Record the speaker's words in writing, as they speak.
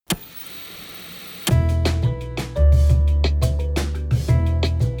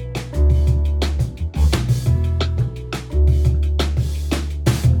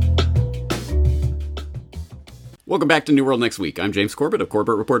Welcome back to New World Next Week. I'm James Corbett of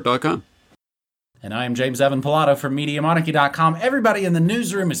CorbettReport.com. And I am James Evan Pilato from MediaMonarchy.com. Everybody in the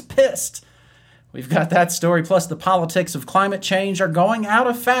newsroom is pissed. We've got that story, plus the politics of climate change are going out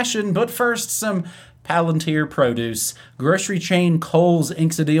of fashion. But first, some Palantir produce. Grocery chain Kohl's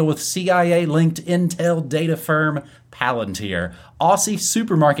inks a deal with CIA-linked intel data firm Palantir. Aussie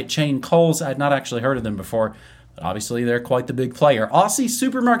supermarket chain Kohl's, I had not actually heard of them before, but obviously they're quite the big player. Aussie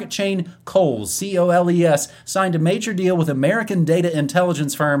supermarket chain Kohl's, Coles, signed a major deal with American data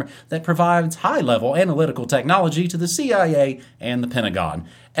intelligence firm that provides high-level analytical technology to the CIA and the Pentagon.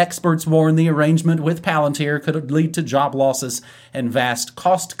 Experts warn the arrangement with Palantir could lead to job losses and vast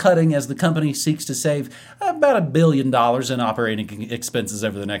cost-cutting as the company seeks to save about $1 billion in operating expenses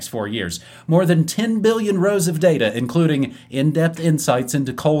over the next 4 years. More than 10 billion rows of data, including in-depth insights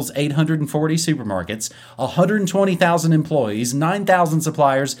into Kohl's 840 supermarkets, 120,000 employees, 9,000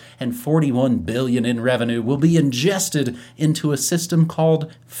 suppliers, and $41 billion in revenue, will be ingested into a system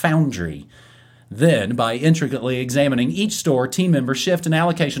called Foundry. Then, by intricately examining each store, team member shift and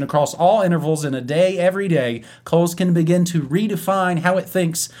allocation across all intervals in a day every day, Kohl's can begin to redefine how it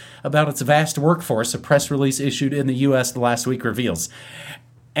thinks about its vast workforce, a press release issued in the U.S. last week reveals.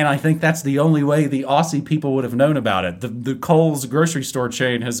 And I think that's the only way the Aussie people would have known about it. The Kohl's grocery store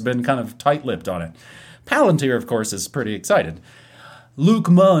chain has been kind of tight-lipped on it. Palantir, of course, is pretty excited. Luke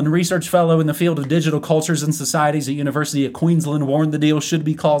Munn, research fellow in the field of digital cultures and societies at University of Queensland, warned the deal should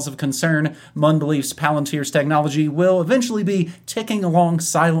be cause of concern. Munn believes Palantir's technology will eventually be ticking along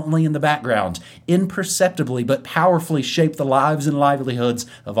silently in the background, imperceptibly but powerfully shape the lives and livelihoods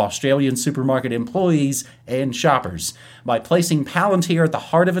of Australian supermarket employees and shoppers. By placing Palantir at the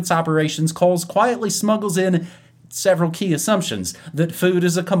heart of its operations, Kohl's quietly smuggles in several key assumptions: that food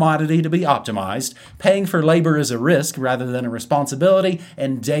is a commodity to be optimized, paying for labor is a risk rather than a responsibility,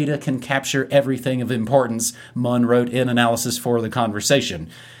 and data can capture everything of importance, Munn wrote in Analysis for the Conversation.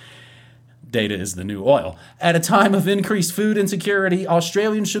 Data is the new oil. At a time of increased food insecurity,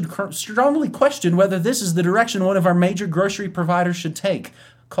 Australians should strongly question whether this is the direction one of our major grocery providers should take.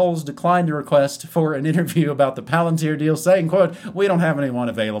 Kohl's declined a request for an interview about the Palantir deal, saying, quote, "We don't have anyone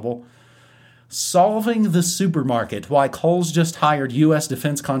available." Solving the supermarket, why Kohl's just hired U.S.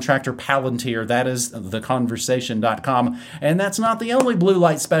 defense contractor Palantir. That is theconversation.com. And that's not the only blue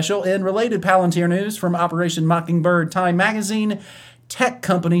light special. In related Palantir news from Operation Mockingbird Time magazine, tech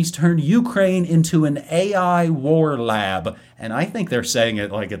companies turned Ukraine into an AI war lab. And I think they're saying it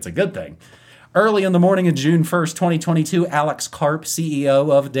like it's a good thing. Early in the morning of June 1st, 2022, Alex Karp,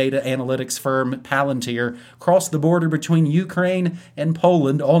 CEO of data analytics firm Palantir, crossed the border between Ukraine and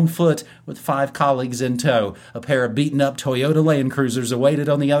Poland on foot with 5 colleagues in tow. A pair of beaten-up Toyota Land Cruisers awaited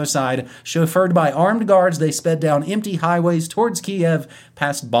on the other side. Chauffeured by armed guards, they sped down empty highways towards Kiev,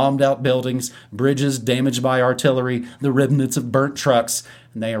 past bombed-out buildings, bridges damaged by artillery, the remnants of burnt trucks,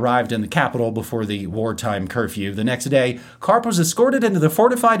 and they arrived in the capital before the wartime curfew. The next day, Karp was escorted into the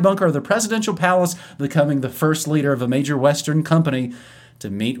fortified bunker of the presidential palace, becoming the first leader of a major Western company to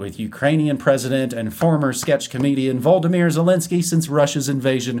meet with Ukrainian president and former sketch comedian Volodymyr Zelensky since Russia's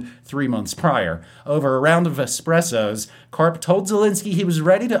invasion 3 months prior. Over a round of espressos, Karp told Zelensky he was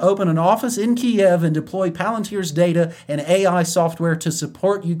ready to open an office in Kiev and deploy Palantir's data and AI software to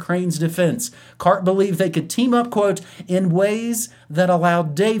support Ukraine's defense. Karp believed they could team up, quote, in ways that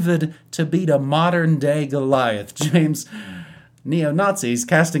allowed David to beat a modern-day Goliath. James, neo-Nazis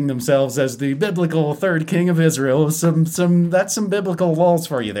casting themselves as the biblical third king of Israel. That's some biblical laws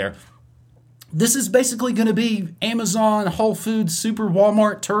for you there. This is basically going to be Amazon, Whole Foods, Super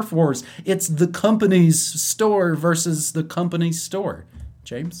Walmart turf wars. It's the company's store versus the company's store.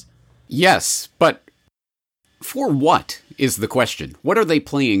 James? Yes, but for what is the question? What are they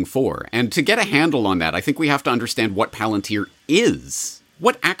playing for? And to get a handle on that, I think we have to understand what Palantir is.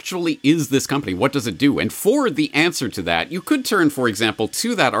 What actually is this company? What does it do? And for the answer to that, you could turn, for example,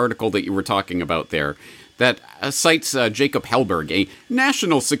 to that article that you were talking about there that cites Jacob Hellberg, a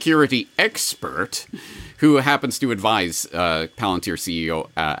national security expert who happens to advise Palantir CEO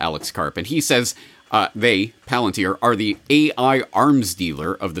Alex Karp. And he says they, Palantir, are the AI arms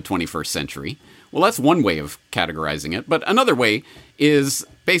dealer of the 21st century. Well, that's one way of categorizing it. But another way is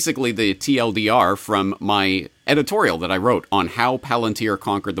basically the TLDR from my editorial that I wrote on how Palantir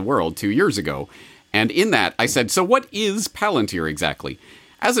conquered the world 2 years ago. And in that, I said, so what is Palantir exactly?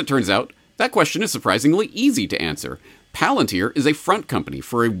 As it turns out, that question is surprisingly easy to answer. Palantir is a front company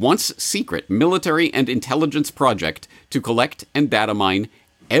for a once-secret military and intelligence project to collect and data mine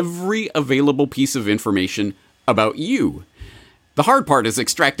every available piece of information about you. The hard part is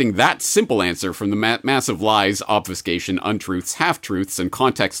extracting that simple answer from the massive lies, obfuscation, untruths, half-truths, and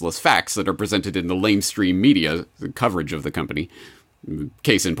contextless facts that are presented in the lamestream media coverage of the company.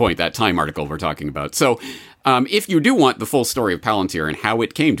 Case in point, that Time article we're talking about. So, if you do want the full story of Palantir and how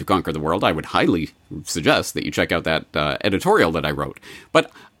it came to conquer the world, I would highly suggest that you check out that editorial that I wrote.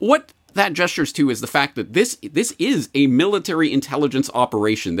 But what that gestures to is the fact that this is a military intelligence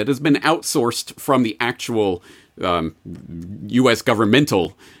operation that has been outsourced from the actual U.S.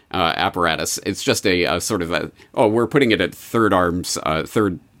 governmental apparatus. It's just a sort of we're putting it at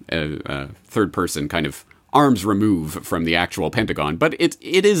third person kind of arms remove from the actual Pentagon. But it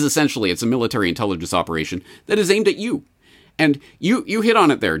is essentially, it's a military intelligence operation that is aimed at you. And you hit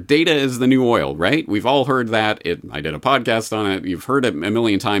on it there. Data is the new oil, right? We've all heard that. I did a podcast on it. You've heard it a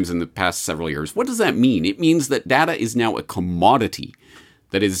million times in the past several years. What does that mean? It means that data is now a commodity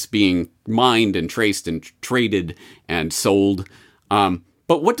that is being mined and traced and traded and sold. But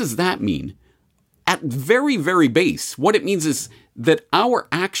what does that mean? At very, very base, what it means is that our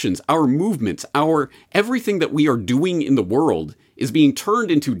actions, our movements, everything that we are doing in the world is being turned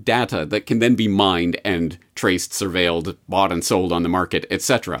into data that can then be mined and traced, surveilled, bought and sold on the market,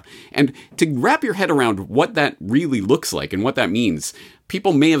 etc. And to wrap your head around what that really looks like and what that means,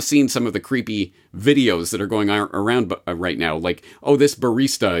 people may have seen some of the creepy videos that are going around right now, like, this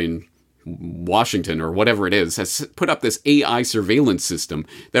barista in Washington or whatever it is has put up this AI surveillance system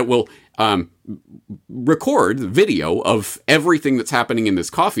that will record video of everything that's happening in this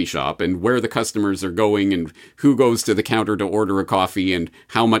coffee shop and where the customers are going and who goes to the counter to order a coffee and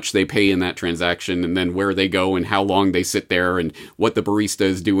how much they pay in that transaction and then where they go and how long they sit there and what the barista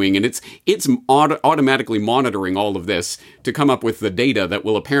is doing. And it's automatically monitoring all of this to come up with the data that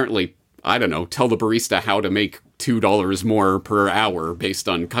will apparently, I don't know, tell the barista how to make $2 more per hour based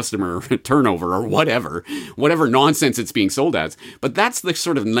on customer turnover or whatever nonsense it's being sold as. But that's the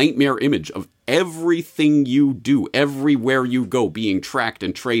sort of nightmare image of everything you do, everywhere you go, being tracked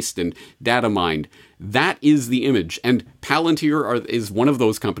and traced and data mined. That is the image. And Palantir is one of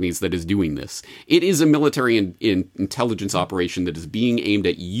those companies that is doing this. It is a military intelligence operation that is being aimed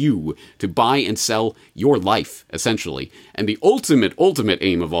at you to buy and sell your life, essentially. And the ultimate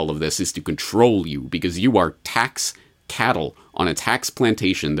aim of all of this is to control you, because you are tax cattle on a tax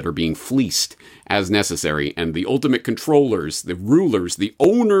plantation that are being fleeced as necessary. And the ultimate controllers, the rulers, the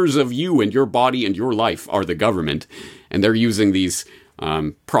owners of you and your body and your life are the government. And they're using these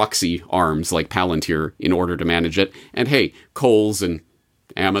proxy arms like Palantir in order to manage it. And hey, Kohl's and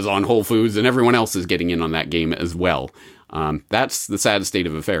Amazon, Whole Foods, and everyone else is getting in on that game as well. That's the sad state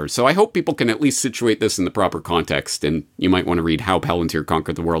of affairs. So I hope people can at least situate this in the proper context, and you might want to read How Palantir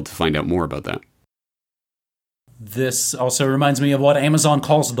Conquered the World to find out more about that. This also reminds me of what Amazon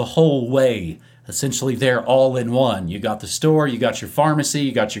calls the whole way. Essentially, they're all in one. You got the store, you got your pharmacy,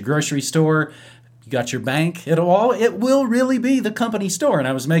 you got your grocery store, you got your bank. It will really be the company store. And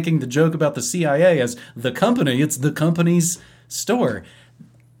I was making the joke about the CIA as the company. It's the company's store.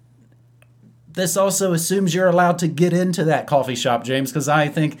 This also assumes you're allowed to get into that coffee shop, James, because I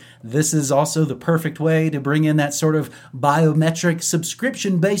think this is also the perfect way to bring in that sort of biometric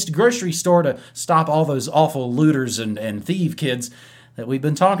subscription-based grocery store to stop all those awful looters and thief kids that we've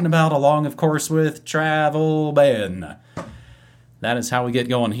been talking about, along, of course, with travel ban. That is how we get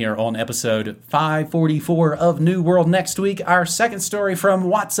going here on episode 544 of New World. Next week, our second story from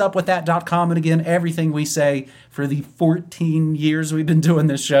whatsupwiththat.com. And again, everything we say for the 14 years we've been doing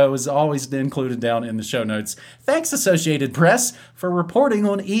this show is always included down in the show notes. Thanks, Associated Press, for reporting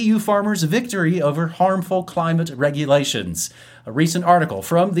on EU farmers' victory over harmful climate regulations. A recent article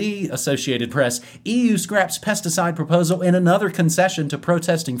from the Associated Press, EU scraps pesticide proposal in another concession to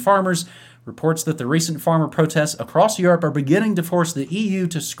protesting farmers, reports that the recent farmer protests across Europe are beginning to force the EU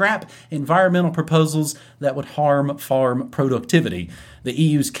to scrap environmental proposals that would harm farm productivity. The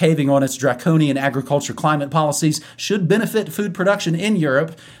EU's caving on its draconian agriculture climate policies should benefit food production in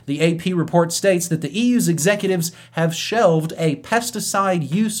Europe. The AP report states that the EU's executives have shelved a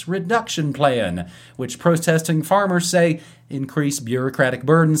pesticide use reduction plan, which protesting farmers say increase bureaucratic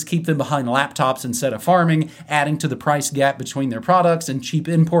burdens, keep them behind laptops instead of farming, adding to the price gap between their products and cheap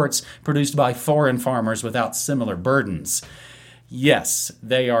imports produced by foreign farmers without similar burdens. Yes,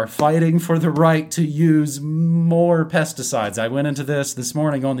 they are fighting for the right to use more pesticides. I went into this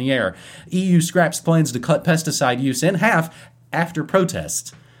morning on the air. EU scraps plans to cut pesticide use in half after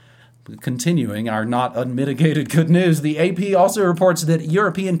protests. Continuing our not unmitigated good news, the AP also reports that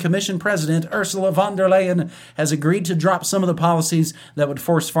European Commission President Ursula von der Leyen has agreed to drop some of the policies that would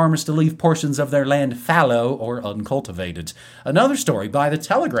force farmers to leave portions of their land fallow or uncultivated. Another story by The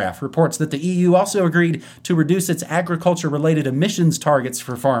Telegraph reports that the EU also agreed to reduce its agriculture-related emissions targets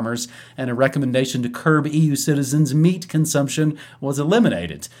for farmers, and a recommendation to curb EU citizens' meat consumption was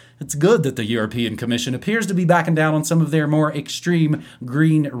eliminated. It's good that the European Commission appears to be backing down on some of their more extreme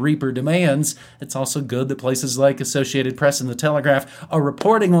Green Reaper demands. It's also good that places like Associated Press and The Telegraph are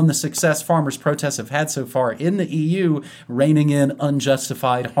reporting on the success farmers' protests have had so far in the EU, reining in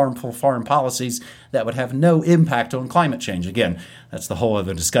unjustified, harmful foreign policies that would have no impact on climate change. Again, that's the whole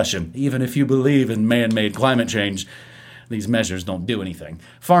other discussion. Even if you believe in man-made climate change, these measures don't do anything.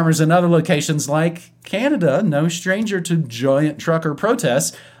 Farmers in other locations like Canada, no stranger to giant trucker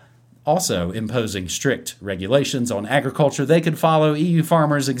protests, also imposing strict regulations on agriculture. They could follow EU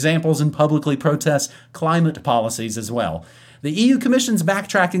farmers' examples and publicly protest climate policies as well. The EU Commission's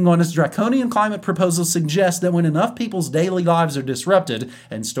backtracking on its draconian climate proposals suggests that when enough people's daily lives are disrupted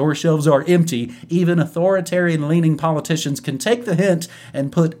and store shelves are empty, even authoritarian-leaning politicians can take the hint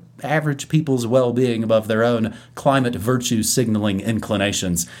and put average people's well-being above their own climate virtue signaling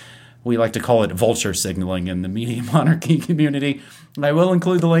inclinations. We like to call it vulture signaling in the media monarchy community. I will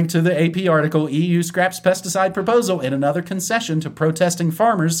include the link to the AP article, EU Scraps Pesticide Proposal in Another Concession to Protesting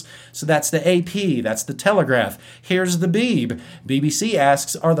Farmers. So that's the AP, that's the Telegraph. Here's the Beeb. BBC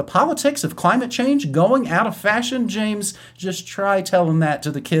asks, are the politics of climate change going out of fashion? James, just try telling that to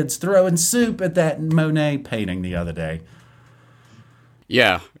the kids throwing soup at that Monet painting the other day.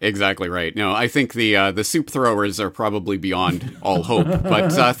 Yeah, exactly right. No, I think the soup throwers are probably beyond all hope. But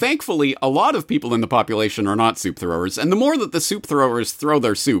thankfully, a lot of people in the population are not soup throwers. And the more that the soup throwers throw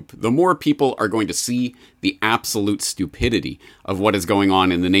their soup, the more people are going to see the absolute stupidity of what is going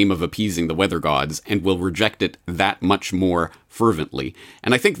on in the name of appeasing the weather gods and will reject it that much more fervently.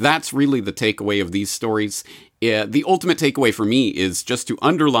 And I think that's really the takeaway of these stories. The ultimate takeaway for me is just to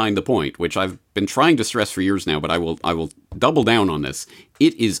underline the point, which I've been trying to stress for years now, but I will double down on this.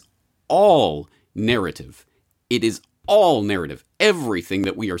 It is all narrative. It is all narrative. Everything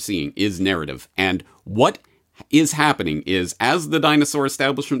that we are seeing is narrative. And what is happening is, as the dinosaur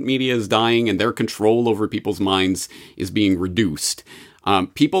establishment media is dying and their control over people's minds is being reduced,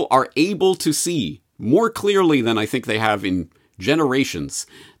 people are able to see more clearly than I think they have in generations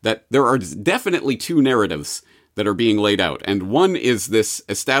that there are definitely two narratives that are being laid out. And one is this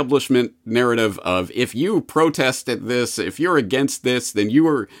establishment narrative of, if you protest at this, if you're against this, then you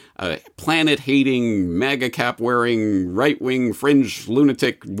are a planet-hating, MAGA cap-wearing, right-wing, fringe,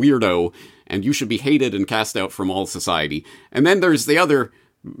 lunatic weirdo, and you should be hated and cast out from all society. And then there's the other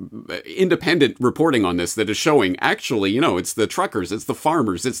independent reporting on this that is showing, actually, it's the truckers, it's the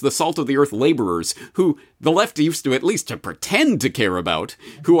farmers, it's the salt of the earth laborers who the left used to at least to pretend to care about,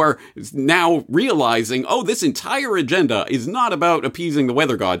 who are now realizing, oh, this entire agenda is not about appeasing the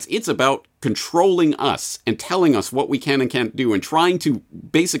weather gods, it's about controlling us and telling us what we can and can't do and trying to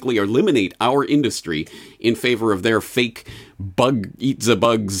basically eliminate our industry in favor of their fake bug eat the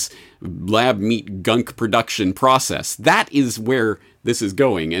bugs lab meat gunk production process. That is where this is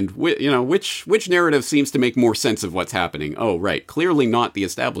going. And which narrative seems to make more sense of what's happening? Oh, right. Clearly not the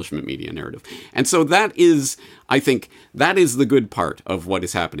establishment media narrative. And so that is, I think, that is the good part of what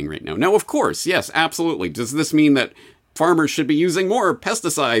is happening right now. Now, of course, yes, absolutely. Does this mean that farmers should be using more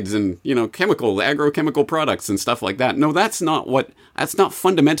pesticides and, agrochemical products and stuff like that? No, that's not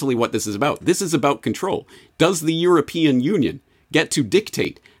fundamentally what this is about. This is about control. Does the European Union get to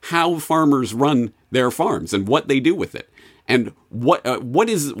dictate how farmers run their farms and what they do with it? And what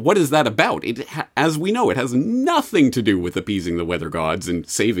is that about? As we know, it has nothing to do with appeasing the weather gods and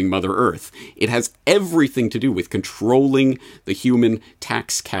saving Mother Earth. It has everything to do with controlling the human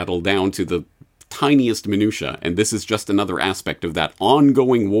tax cattle down to the tiniest minutia, and this is just another aspect of that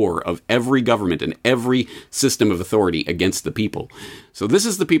ongoing war of every government and every system of authority against the people. So this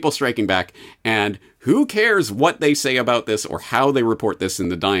is the people striking back, and who cares what they say about this or how they report this in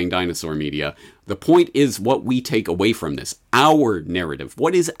the dying dinosaur media? The point is what we take away from this. Our narrative.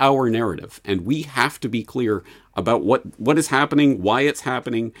 What is our narrative? And we have to be clear about what is happening, why it's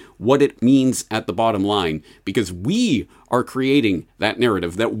happening, what it means at the bottom line, because we are creating that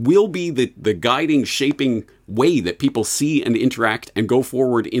narrative that will be the guiding, shaping way that people see and interact and go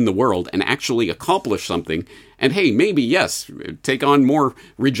forward in the world and actually accomplish something. And hey, maybe, yes, take on more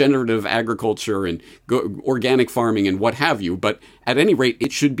regenerative agriculture and organic farming and what have you, but at any rate,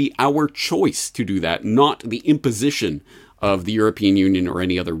 it should be our choice to do that, not the imposition of the European Union or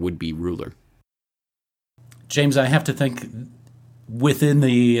any other would-be ruler. James, I have to think within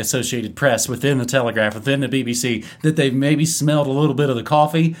the Associated Press, within the Telegraph, within the BBC, that they've maybe smelled a little bit of the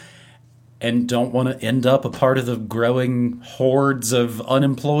coffee and don't want to end up a part of the growing hordes of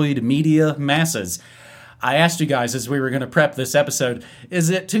unemployed media masses. I asked you guys as we were going to prep this episode, is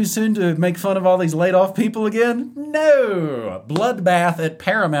it too soon to make fun of all these laid off people again? No! Bloodbath at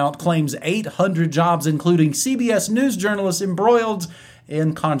Paramount claims 800 jobs, including CBS News journalists embroiled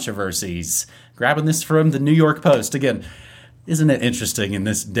in controversies. Grabbing this from the New York Post. Again, isn't it interesting in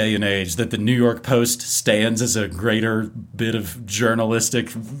this day and age that the New York Post stands as a greater bit of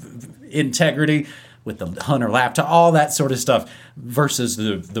journalistic integrity with the Hunter laptop, all that sort of stuff, versus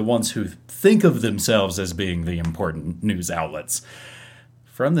the ones who think of themselves as being the important news outlets.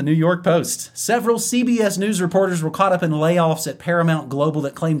 From the New York Post, several CBS News reporters were caught up in layoffs at Paramount Global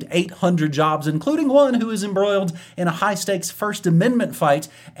that claimed 800 jobs, including one who is embroiled in a high-stakes First Amendment fight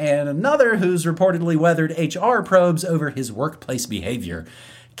and another who's reportedly weathered HR probes over his workplace behavior.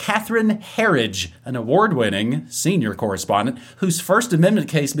 Catherine Herridge, an award-winning senior correspondent whose First Amendment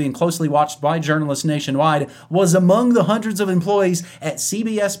case being closely watched by journalists nationwide, was among the hundreds of employees at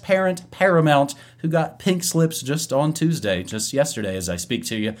CBS parent Paramount who got pink slips just on Tuesday, just yesterday as I speak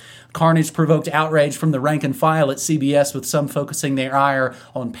to you. Carnage provoked outrage from the rank and file at CBS, with some focusing their ire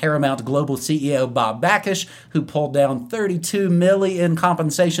on Paramount Global CEO Bob Bakish, who pulled down $32 million in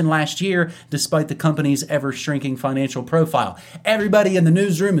compensation last year despite the company's ever-shrinking financial profile. Everybody in the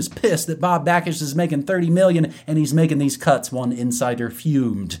newsroom is pissed that Bob Bakish is making $30 million and he's making these cuts, one insider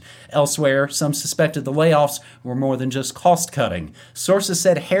fumed. Elsewhere, some suspected the layoffs were more than just cost-cutting. Sources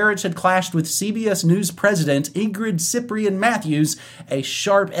said Herridge had clashed with CBS News president Ingrid Cyprian-Matthews, a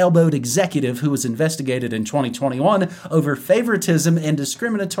sharp-elbowed executive who was investigated in 2021 over favoritism and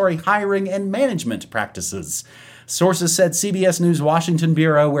discriminatory hiring and management practices. Sources said CBS News Washington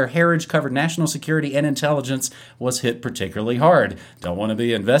Bureau, where Herridge covered national security and intelligence, was hit particularly hard. Don't want to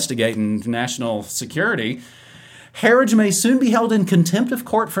be investigating national security. Herridge may soon be held in contempt of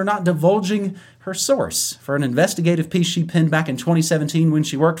court for not divulging her source for an investigative piece she penned back in 2017 when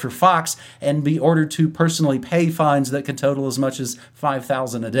she worked for Fox, and be ordered to personally pay fines that could total as much as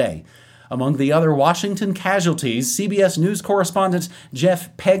 $5,000 a day. Among the other Washington casualties, CBS News correspondent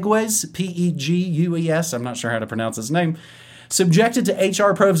Jeff Pegues, Pegues, I'm not sure how to pronounce his name, subjected to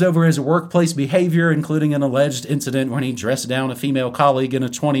HR probes over his workplace behavior, including an alleged incident when he dressed down a female colleague in a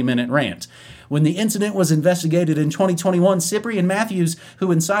 20-minute rant. When the incident was investigated in 2021, Cyprian-Matthews,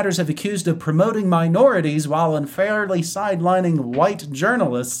 who insiders have accused of promoting minorities while unfairly sidelining white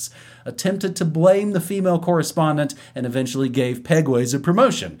journalists, attempted to blame the female correspondent and eventually gave Pegues a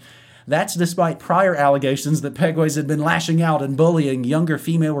promotion. That's despite prior allegations that Pegues had been lashing out and bullying younger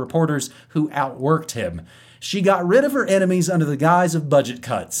female reporters who outworked him. She got rid of her enemies under the guise of budget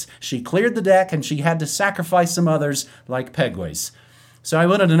cuts. She cleared the deck, and she had to sacrifice some others, like Pegues. So I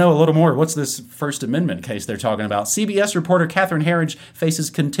wanted to know a little more. What's this First Amendment case they're talking about? CBS reporter Catherine Herridge faces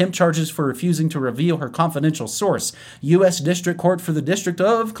contempt charges for refusing to reveal her confidential source. U.S. District Court for the District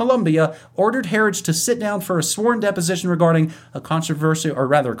of Columbia ordered Herridge to sit down for a sworn deposition regarding a controversial, or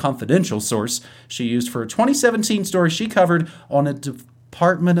rather confidential, source she used for a 2017 story she covered on a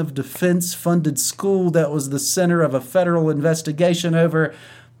Department of Defense-funded school that was the center of a federal investigation over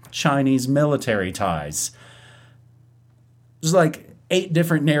Chinese military ties. There's like 8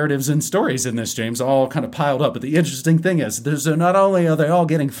 different narratives and stories in this, James, all kind of piled up. But the interesting thing is, not only are they all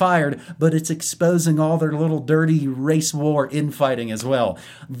getting fired, but it's exposing all their little dirty race war infighting as well.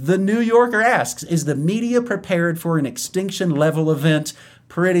 The New Yorker asks, is the media prepared for an extinction-level event?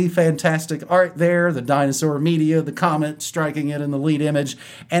 Pretty fantastic art there, the dinosaur media, the comet striking it in the lead image,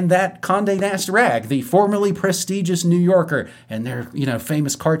 and that Condé Nast rag, the formerly prestigious New Yorker, and their,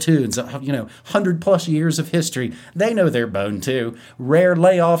 famous cartoons, 100+ years of history. They know their bone too. Rare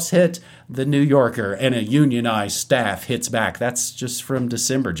layoffs hit the New Yorker, and a unionized staff hits back. That's just from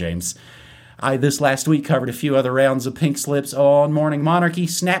December, James. I, this last week, covered a few other rounds of pink slips on Morning Monarchy.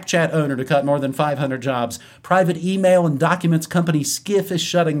 Snapchat owner to cut more than 500 jobs. Private email and documents company Skiff is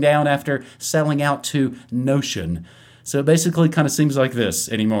shutting down after selling out to Notion. So it basically kind of seems like this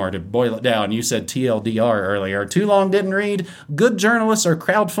anymore, to boil it down. You said TLDR earlier. Too long didn't read. Good journalists are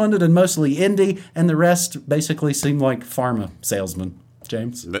crowdfunded and mostly indie, and the rest basically seem like pharma salesmen.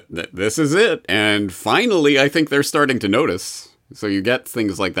 James? This is it. And finally, I think they're starting to notice. So you get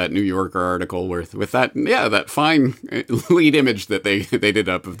things like that New Yorker article with that, that fine lead image that they did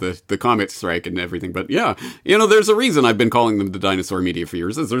up of the comet strike and everything. But yeah, there's a reason I've been calling them the dinosaur media for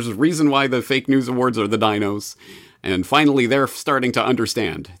years. There's a reason why the fake news awards are the dinos. And finally, they're starting to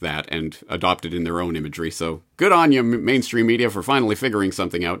understand that and adopt it in their own imagery. So good on you, mainstream media, for finally figuring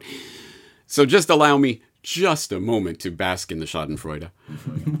something out. So just allow me just a moment to bask in the schadenfreude.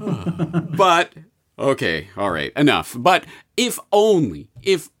 But, okay, all right, enough. But if only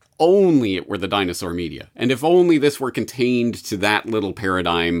it were the dinosaur media, and if only this were contained to that little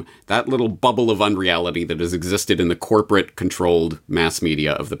paradigm, that little bubble of unreality that has existed in the corporate-controlled mass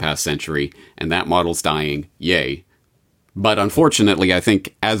media of the past century, and that model's dying, yay. But unfortunately, I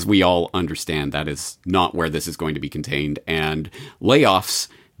think, as we all understand, that is not where this is going to be contained, and layoffs,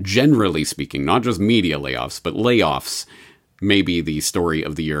 generally speaking, not just media layoffs, but layoffs may be the story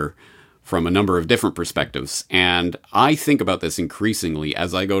of the year from a number of different perspectives. And I think about this increasingly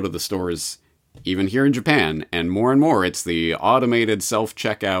as I go to the stores, even here in Japan, and more it's the automated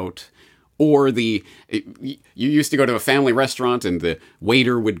self-checkout, or you used to go to a family restaurant and the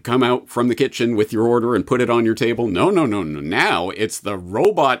waiter would come out from the kitchen with your order and put it on your table. No. Now it's the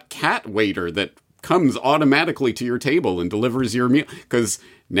robot cat waiter that comes automatically to your table and delivers your meal, because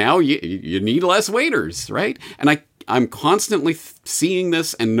now you need less waiters, right? And I'm constantly seeing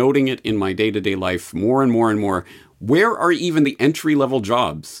this and noting it in my day-to-day life more and more. Where are even the entry-level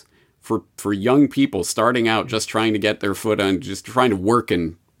jobs for young people starting out, just trying to get their foot on, just trying to work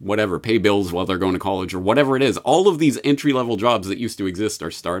and whatever, pay bills while they're going to college or whatever it is? All of these entry-level jobs that used to exist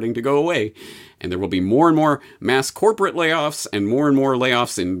are starting to go away. And there will be more and more mass corporate layoffs and more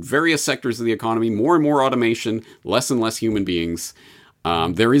layoffs in various sectors of the economy, more and more automation, less and less human beings.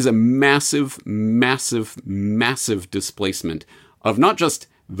 There is a massive displacement of not just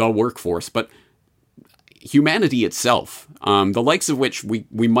the workforce, but humanity itself, the likes of which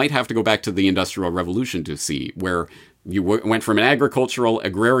we might have to go back to the Industrial Revolution to see, where you went from an agricultural,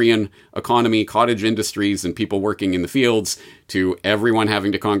 agrarian economy, cottage industries, and people working in the fields, to everyone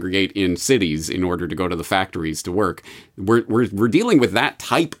having to congregate in cities in order to go to the factories to work. We're dealing with that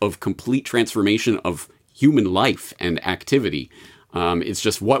type of complete transformation of human life and activity. It's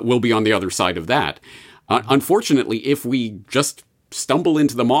just what will be on the other side of that. Unfortunately, if we just stumble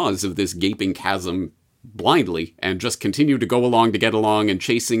into the maws of this gaping chasm blindly and just continue to go along to get along and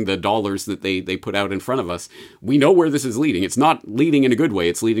chasing the dollars that they put out in front of us, we know where this is leading. It's not leading in a good way.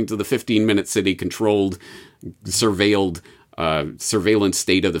 It's leading to the 15-minute city controlled, surveilled, surveillance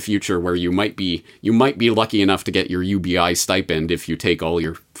state of the future, where you might be lucky enough to get your UBI stipend if you take all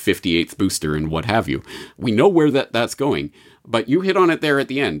your 58th booster and what have you. We know where that's going. But you hit on it there at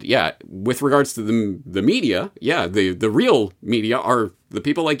the end. Yeah, with regards to the media, yeah, the real media are the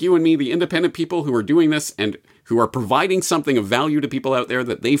people like you and me, the independent people who are doing this and who are providing something of value to people out there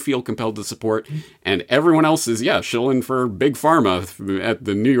that they feel compelled to support. And everyone else is, shilling for Big Pharma at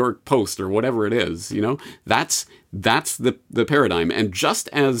the New York Post or whatever it is. You know, that's the paradigm. And just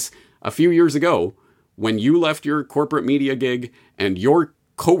as a few years ago, when you left your corporate media gig and your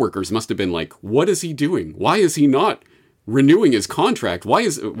coworkers must have been like, what is he doing? Why is he not renewing his contract?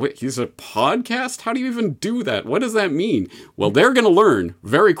 He's a podcast? How do you even do that? What does that mean? Well, they're going to learn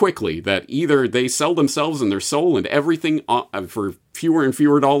very quickly that either they sell themselves and their soul and everything for fewer and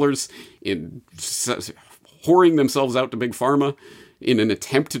fewer dollars, in whoring themselves out to Big Pharma in an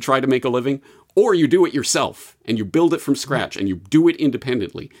attempt to try to make a living, or you do it yourself and you build it from scratch and you do it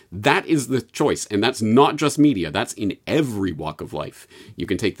independently. That is the choice. And that's not just media. That's in every walk of life. You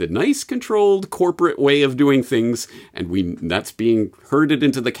can take the nice, controlled corporate way of doing things, and that's being herded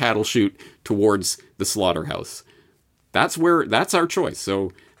into the cattle chute towards the slaughterhouse. That's our choice.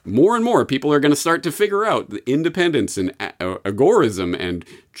 So more and more people are going to start to figure out the independence and agorism and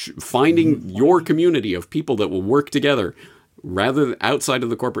finding your community of people that will work together rather than outside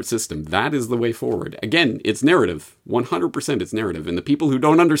of the corporate system. That is the way forward. Again, it's narrative. 100% it's narrative. And the people who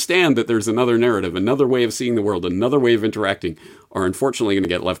don't understand that there's another narrative, another way of seeing the world, another way of interacting, are unfortunately going to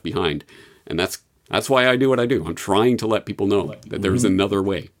get left behind. And that's why I do what I do. I'm trying to let people know that there's another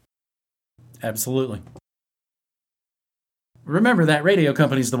way. Absolutely. Remember, that radio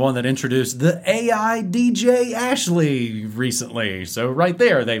company's the one that introduced the AI DJ Ashley recently. So right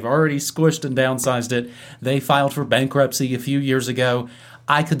there, they've already squished and downsized it. They filed for bankruptcy a few years ago.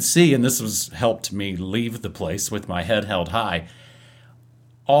 I could see, and this was helped me leave the place with my head held high,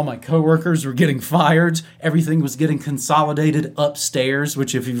 all my coworkers were getting fired. Everything was getting consolidated upstairs,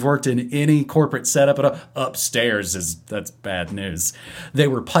 which if you've worked in any corporate setup, upstairs that's bad news. They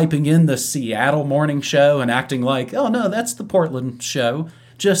were piping in the Seattle morning show and acting like, oh no, that's the Portland show.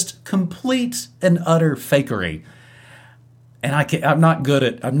 Just complete and utter fakery. And I'm not good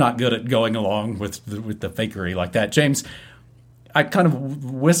at going along with the fakery like that. James, I kind of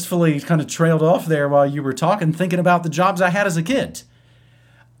wistfully trailed off there while you were talking, thinking about the jobs I had as a kid.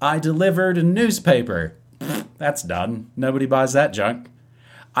 I delivered a newspaper. That's done. Nobody buys that junk.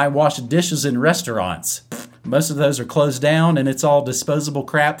 I washed dishes in restaurants. Most of those are closed down, and it's all disposable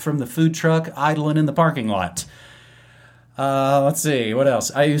crap from the food truck idling in the parking lot. Let's see, what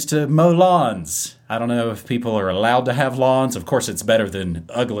else? I used to mow lawns. I don't know if people are allowed to have lawns. Of course, it's better than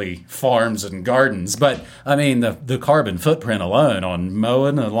ugly farms and gardens. But, I mean, the carbon footprint alone on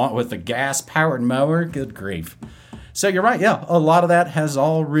mowing a lawn with a gas-powered mower, good grief. So you're right, yeah, a lot of that has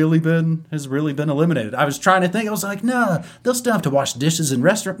really been eliminated. I was trying to think, I was like, no, they'll still have to wash dishes in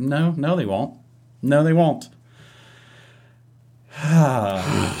restaurants. No, they won't. No, they won't.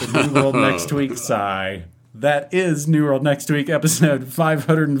 The New World Next Week sigh. That is New World Next Week, episode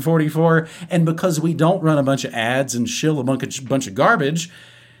 544. And because we don't run a bunch of ads and shill a bunch of garbage,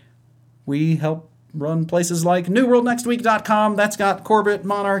 we help run places like newworldnextweek.com. That's got corporate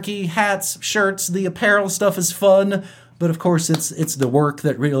monarchy, hats, shirts. The apparel stuff is fun. But of course, it's the work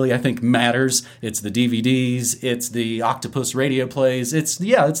that really, I think, matters. It's the DVDs. It's the Octopus radio plays. It's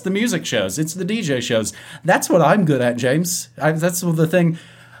the music shows. It's the DJ shows. That's what I'm good at, James. That's the thing.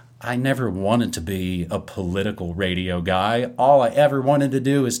 I never wanted to be a political radio guy. All I ever wanted to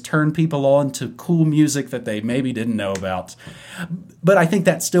do is turn people on to cool music that they maybe didn't know about. But I think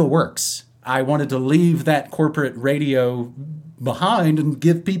that still works. I wanted to leave that corporate radio behind and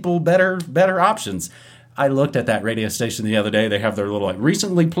give people better options. I looked at that radio station the other day. They have their little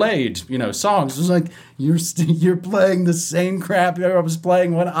recently played, songs. It was like, you're playing the same crap I was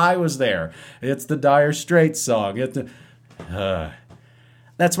playing when I was there. It's the Dire Straits song.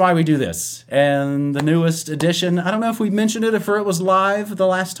 That's why we do this. And the newest edition, I don't know if we mentioned it, if it was live the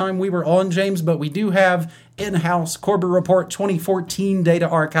last time we were on, James, but we do have in-house Corbett Report 2014 data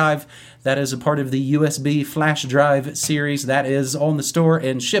archive. That is a part of the USB flash drive series that is on the store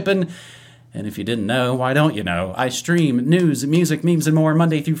and shipping. And if you didn't know, why don't you know? I stream news, music, memes, and more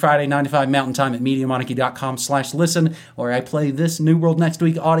Monday through Friday, 9 to 5 Mountain Time at MediaMonarchy.com/listen, where I play this New World Next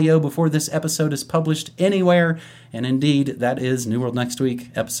Week audio before this episode is published anywhere. And indeed, that is New World Next Week,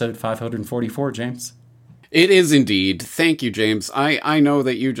 episode 544, James. It is indeed. Thank you, James. I know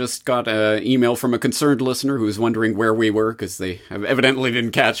that you just got an email from a concerned listener who was wondering where we were, because they evidently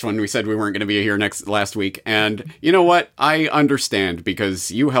didn't catch when we said we weren't going to be here last week. And you know what? I understand,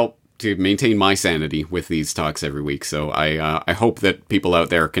 because you help to maintain my sanity with these talks every week. So I hope that people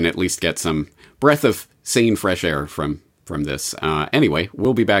out there can at least get some breath of sane, fresh air from this. Anyway,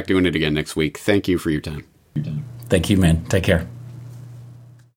 we'll be back doing it again next week. Thank you for your time. Thank you, man. Take care.